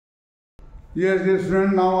Yes, dear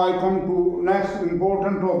student, now I come to next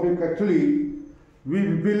important topic. Actually,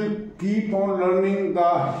 we will keep on learning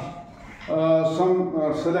the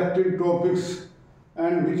some selected topics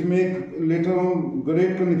and which make later on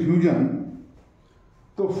great confusion.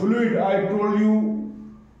 So fluid, I told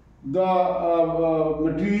you the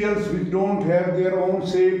materials which don't have their own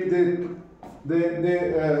shape, they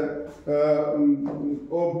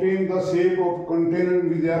obtain the shape of container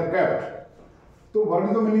which they are kept. So what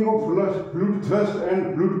is the meaning of fluid thrust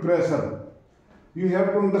and fluid pressure? You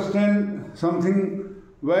have to understand something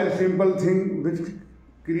very simple thing which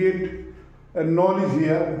create a knowledge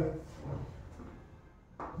here.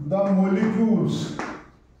 The molecules,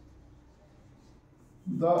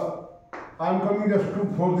 I am coming just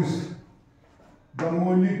to for this. The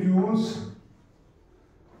molecules,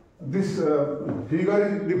 this figure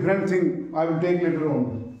is different thing. I will take later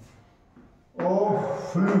on.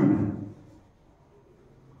 Of fluid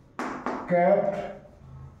kept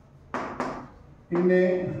in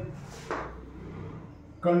a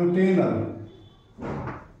container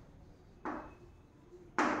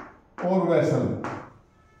or vessel,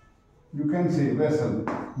 you can say vessel,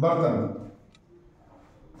 burden,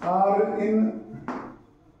 are in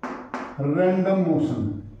random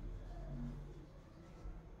motion.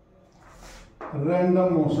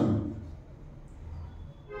 Random motion.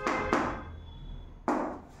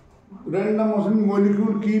 Random motion,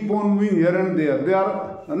 molecule keep on moving here and there. They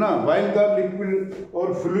are, while the liquid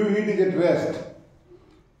or fluid is at rest,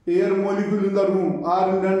 air molecule in the room are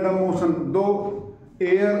in random motion, though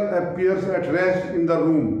air appears at rest in the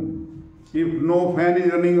room. If no fan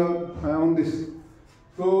is running on this,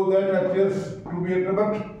 so that appears to be a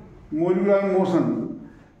but molecule are in motion,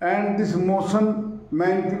 and this motion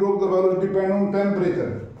magnitude of the velocity depend on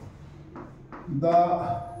temperature.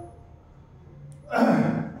 The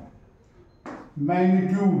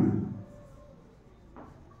magnitude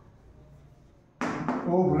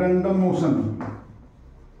of random motion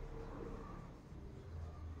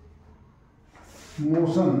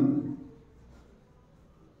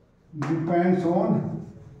depends on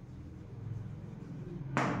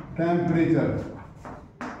temperature.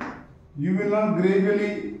 You will learn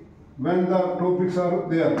gradually when the topics are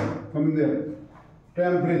there, coming there.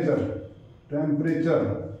 Temperature.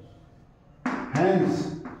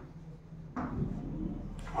 Hence,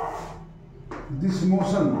 this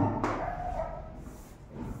motion,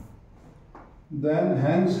 then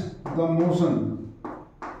hence the motion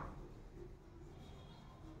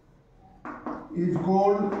is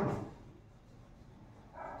called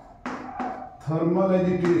thermal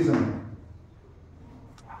agitation.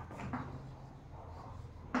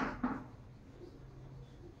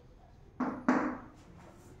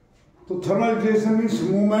 So thermal agitation is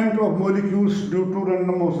movement of molecules due to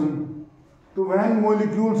random motion. So when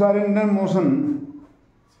molecules are in random motion,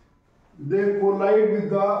 they collide with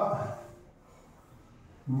the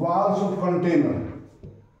walls of container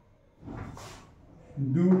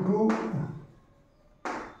due to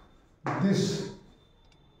this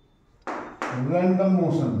random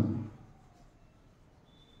motion.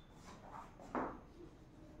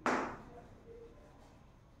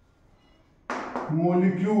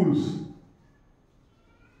 Molecules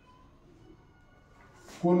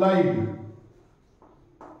collide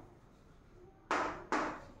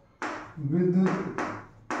with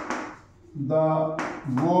the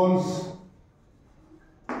walls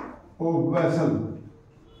of vessel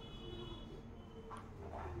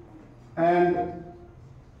and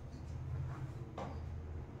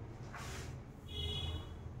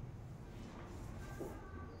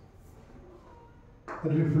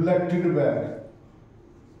reflected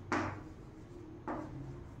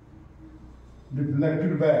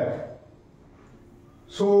back.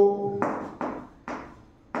 So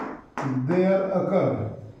there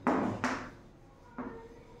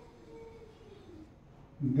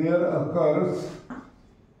occurs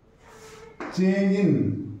change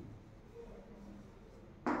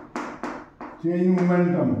in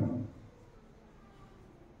momentum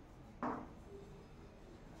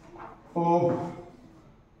of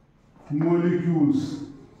molecules.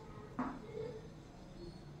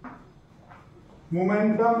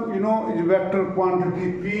 Momentum, is vector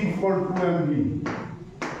quantity P equal to mv.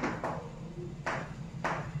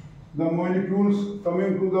 The molecules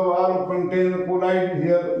coming to the wall of container collide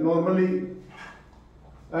here normally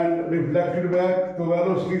and reflected back, so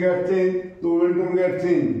velocity gets changed, so momentum gets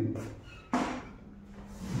changed.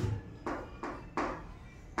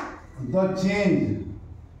 The change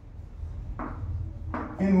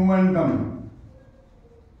in momentum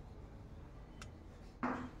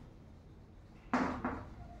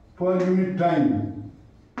per unit time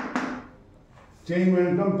chain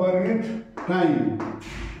momentum per unit time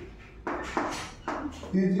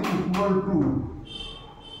is equal to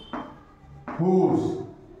force.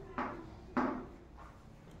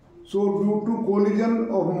 So due to collision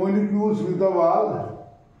of molecules with the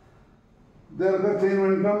wall, there is chain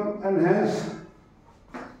momentum and hence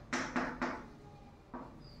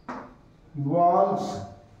walls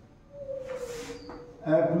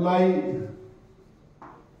apply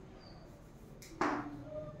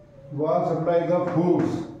the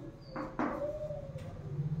force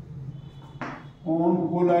on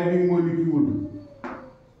colliding molecule.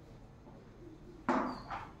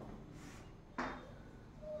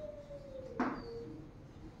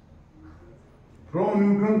 From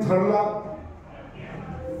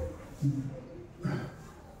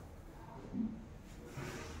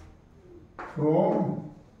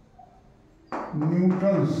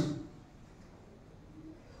Newton's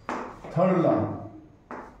third law,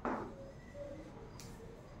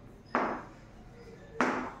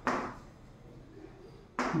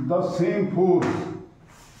 the same force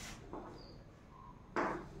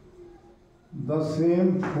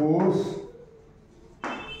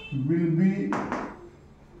will be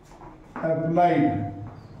applied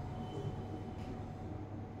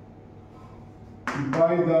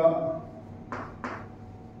by the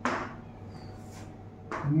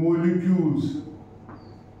molecules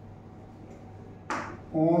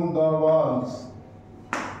on the walls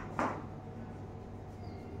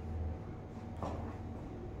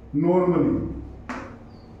normally,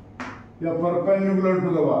 perpendicular to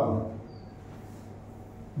the wall,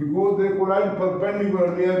 because they collide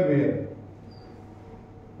perpendicularly everywhere.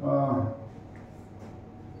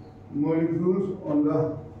 Molecules on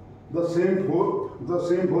the same force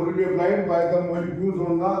will be applied by the molecules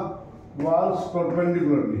on the walls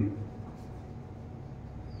perpendicularly.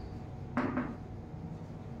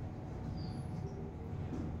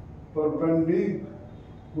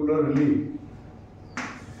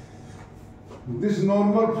 This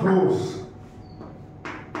normal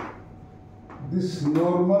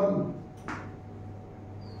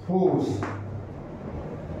force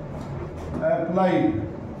applied,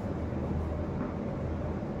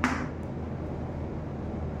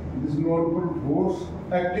 this normal force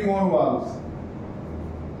acting on walls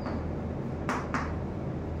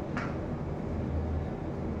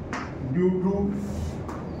due to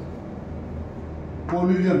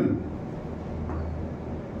collision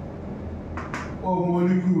of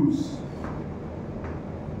molecules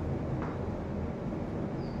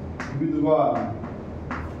with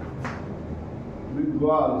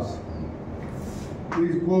walls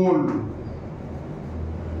is called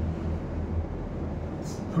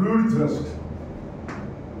fluid thrust.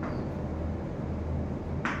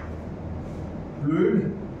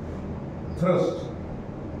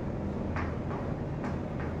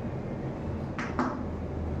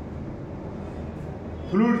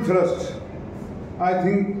 Fluid thrust. I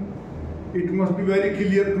think it must be very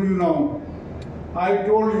clear to you now. I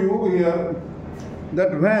told you here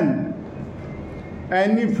that when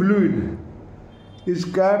any fluid is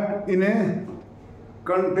kept in a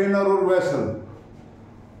container or vessel,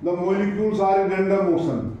 the molecules are in random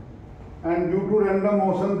motion, and due to random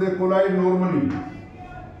motion they collide normally.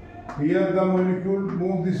 Here the molecule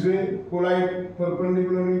move this way, collide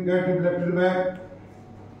perpendicularly, get reflected back,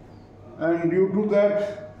 and due to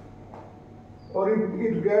that, or if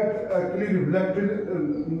it gets actually reflected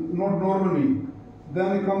not normally,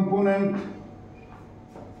 then component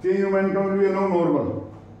change momentum will be no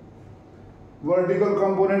normal. Vertical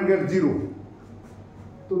component gets 0.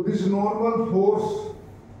 So this normal force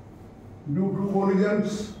due to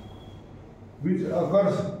collisions which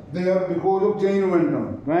occurs there because of change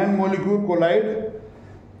momentum. When molecules collide,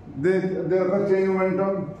 there occurs change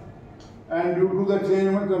momentum, and due to the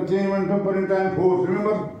change momentum per unit time force.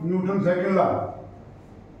 Remember Newton's second law.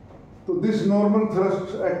 So this normal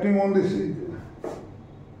thrust acting on this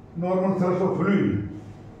normal thrust of fluid,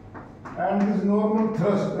 and this normal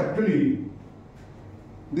thrust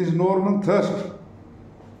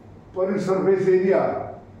per unit surface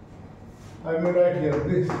area, I may write here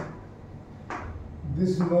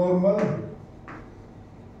this normal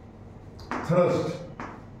thrust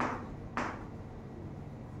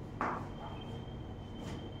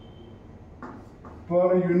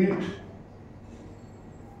per unit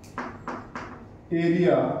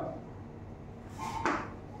area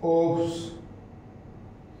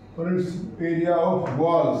of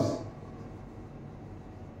walls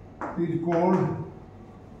is called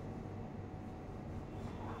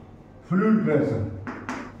fluid pressure.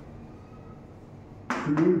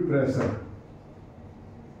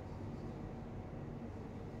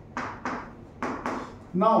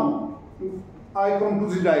 Now I come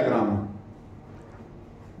to the diagram.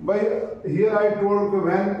 By here I told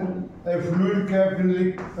when a fluid cap in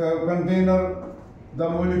the container, the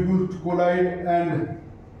molecules collide and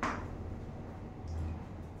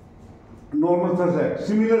normal thrust act.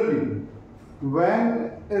 Similarly,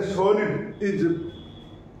 when a solid is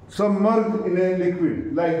submerged in a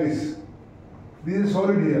liquid like this is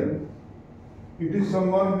solid here, it is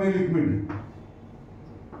submerged in a liquid,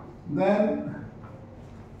 then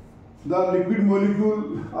the liquid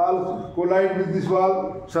molecule also collide with this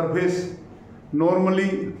wall surface.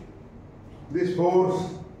 Normally, this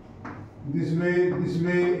force, this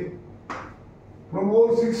way, from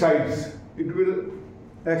all 6 sides, it will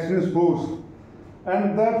experience force,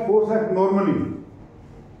 and that force acts normally.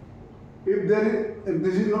 If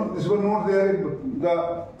this was not there, if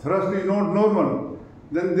the thrust is not normal,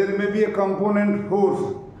 then there may be a component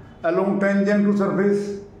force along tangent to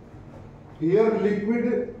surface. Here,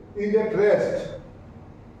 liquid is at rest,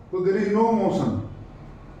 so there is no motion.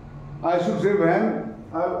 I should say when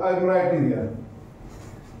I am writing here.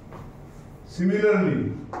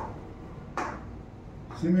 Similarly,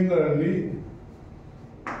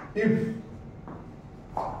 if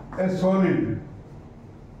a solid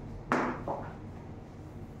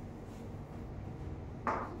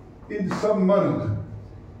is submerged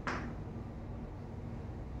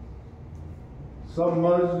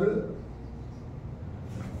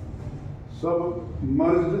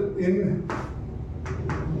in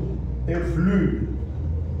a fluid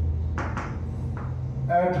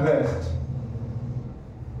at rest,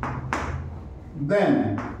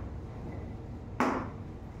 then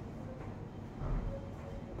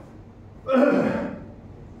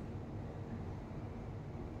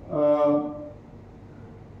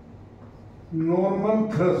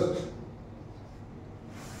normal thrust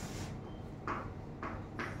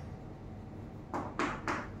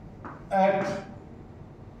acts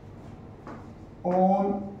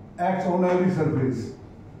on every surface.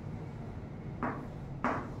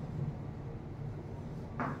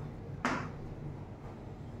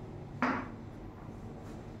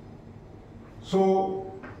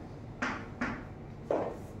 So,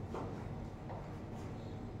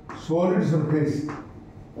 solid surface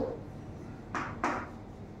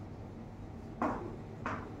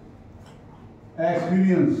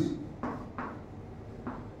experience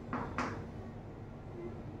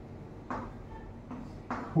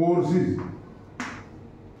forces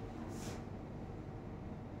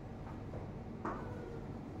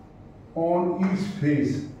on each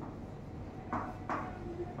face.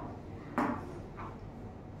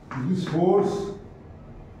 This force,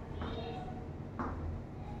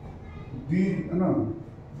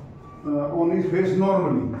 on each face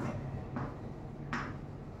normally.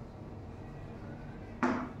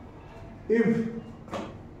 If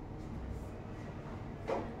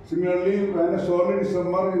similarly, when a solid is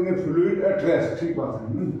submerged in a fluid at rest, you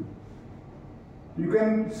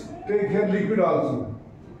can take here liquid also.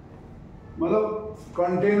 Matlab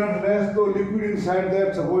container at rest, so liquid inside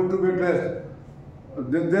that supposed to be at rest.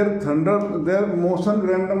 Their motion,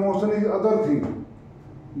 random motion is other thing,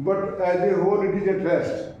 but as a whole it is at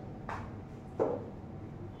rest.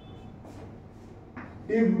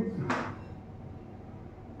 If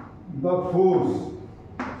the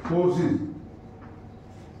forces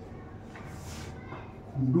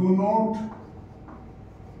do not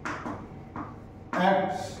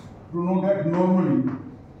act normally,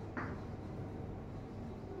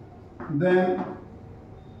 then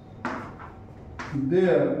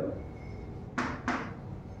there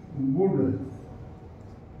would,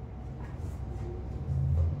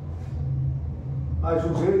 I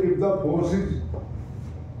should say, if the forces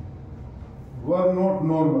were not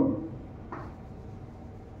normal,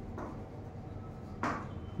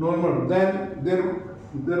 then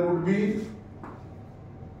there would be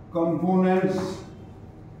components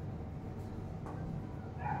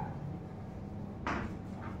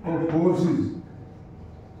of forces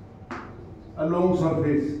along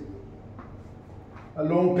surface,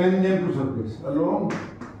 along tangent to surface, along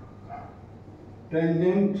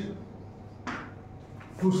tangent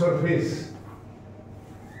to surface,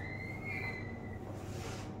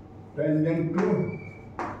 tangent to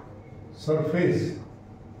surface.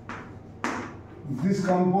 This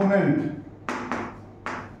component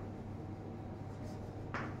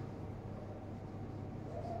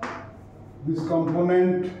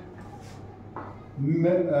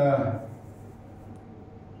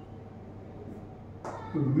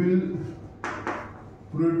will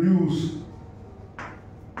produce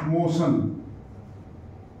motion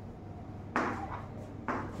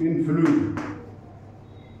in fluid.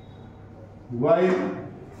 while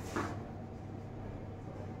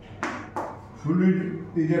fluid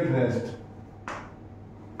is at rest.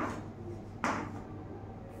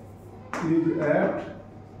 Is at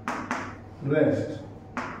rest.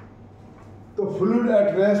 तो fluid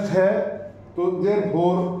at rest है, तो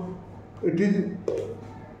therefore it is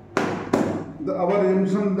our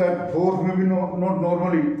assumption that force may be not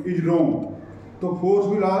normally is wrong. So force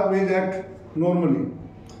will always act normally.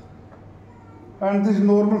 And this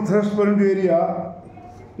normal thrust per unit area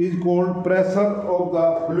is called pressure of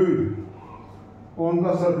the fluid on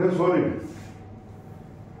the surface solid.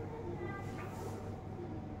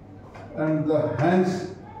 And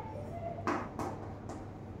hence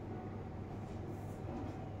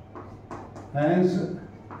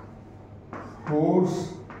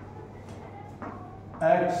force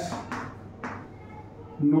acts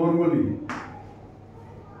normally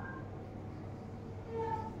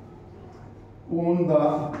on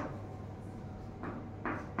the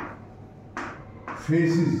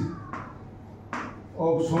faces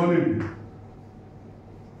of solid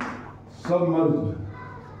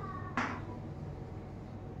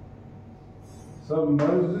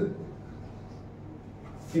submerged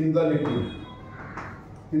in the liquid,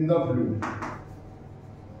 in the fluid.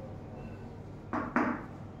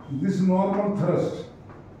 This normal thrust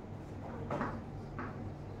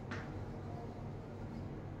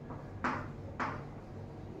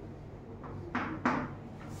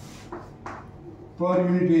per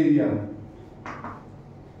unit area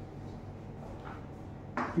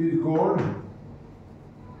is called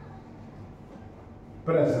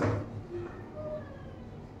pressure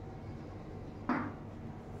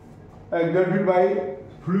exerted by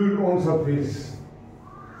fluid on surface.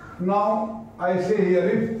 Now I say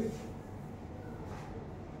here,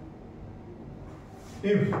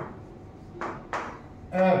 if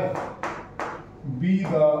F be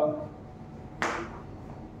the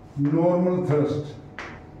normal thrust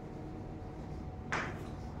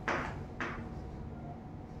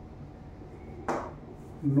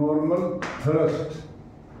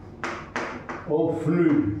of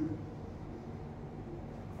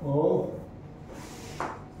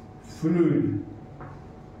fluid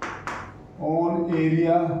on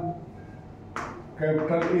area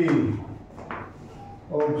capital A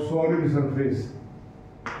of solid surface,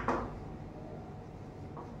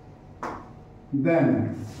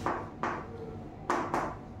 then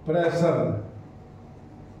pressure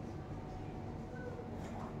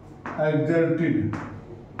exerted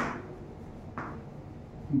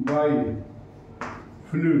by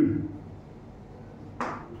fluid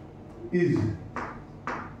is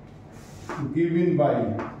given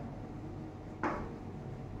by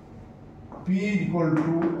P equal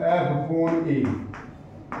to F upon A.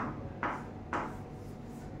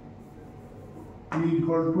 P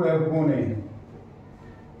equal to F upon A.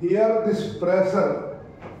 Here this pressure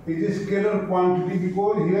is a scalar quantity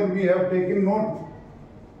because here we have taken not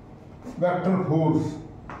vector force.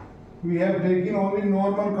 We have taken only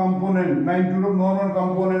normal component, magnitude of normal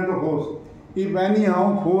component of force. If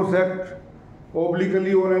anyhow force act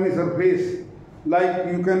obliquely on any surface, like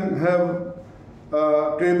you can have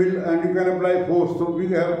a table and you can apply force, so we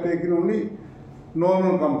have taken only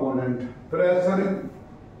normal component. Pressure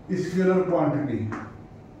is scalar quantity.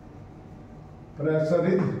 Pressure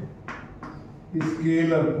is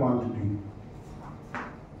scalar quantity.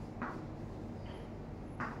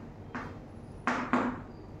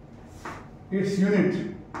 Its unit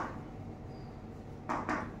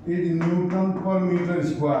is Newton per meter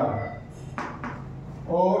square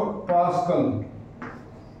or Pascal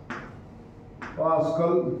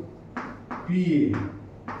PA.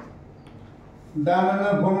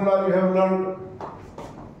 Dimensional formula we have learned.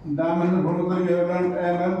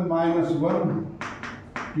 ml minus 1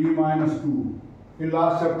 t minus 2. In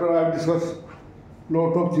last chapter I have discussed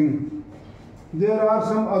lot of things. There are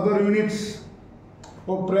some other units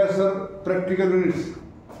of pressure, practical units.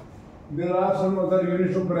 There are some other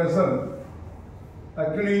units of pressure.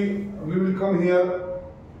 Actually, we will come here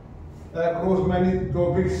across many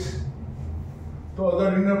topics. So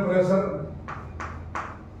other unit of pressure,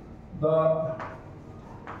 the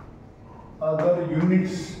other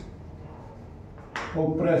units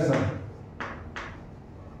of pressure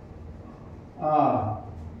are: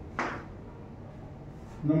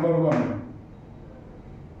 number 1,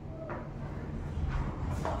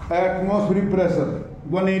 atmospheric pressure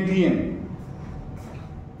 1 atm.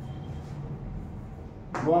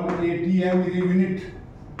 1 atm is a unit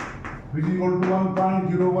which is equal to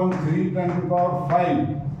 1.013 10 to the power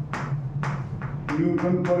 5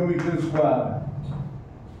 Newton per meter square.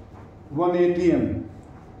 1 atm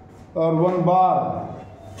or 1 bar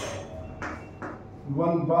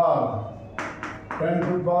 1 bar 10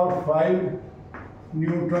 to the power 5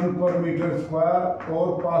 Newton per meter square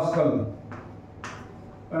or Pascal.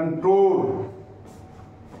 And torque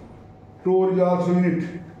is also unit.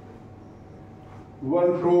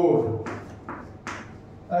 1 torque.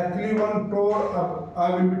 Actually, 1 torque,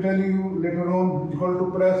 I will be telling you later on, is equal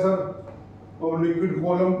to pressure of liquid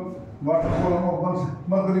column, water column, of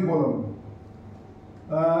mercury column.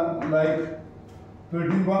 Like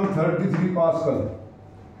 133 Pascal.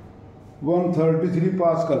 133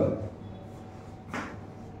 Pascal.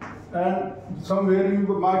 And somewhere you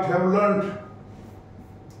might have learnt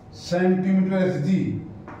centimeter Sg.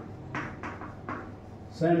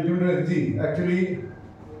 Centimeter Sg. Actually,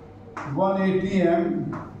 180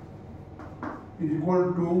 m is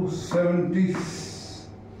equal to 76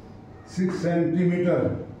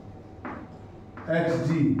 centimeter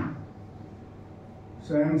Hg.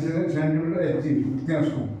 76 centimeter Hg लिखते हैं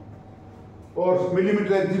उसको, और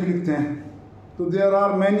millimeter Hg भी लिखते हैं. So there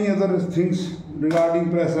are many other things regarding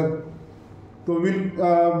pressure. So we'll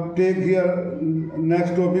take here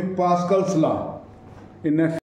next topic, Pascal's law in next.